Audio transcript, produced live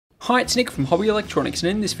Hi, it's Nick from Hobby Electronics, and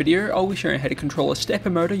in this video I'll be showing how to control a stepper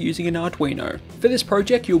motor using an Arduino. For this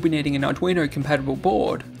project you'll be needing an Arduino compatible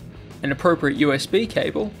board, an appropriate USB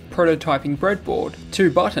cable, prototyping breadboard, 2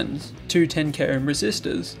 buttons, 2 10k ohm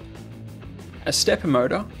resistors, a stepper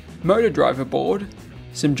motor, motor driver board,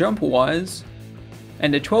 some jumper wires,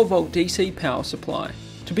 and a 12 volt DC power supply.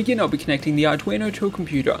 To begin, I'll be connecting the Arduino to a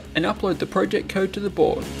computer and upload the project code to the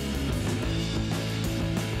board.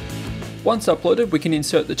 Once uploaded, we can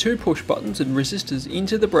insert the 2 push buttons and resistors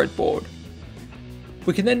into the breadboard.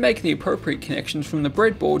 We can then make the appropriate connections from the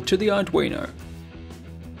breadboard to the Arduino.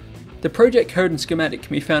 The project code and schematic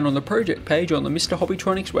can be found on the project page on the Mr.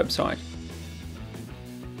 Hobbytronics website.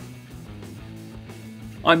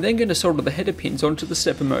 I'm then going to solder the header pins onto the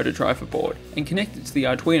stepper motor driver board and connect it to the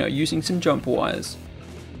Arduino using some jumper wires.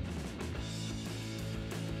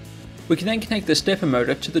 We can then connect the stepper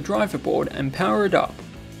motor to the driver board and power it up.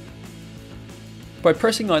 By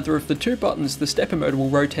pressing either of the 2 buttons, the stepper motor will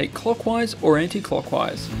rotate clockwise or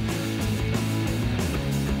anti-clockwise.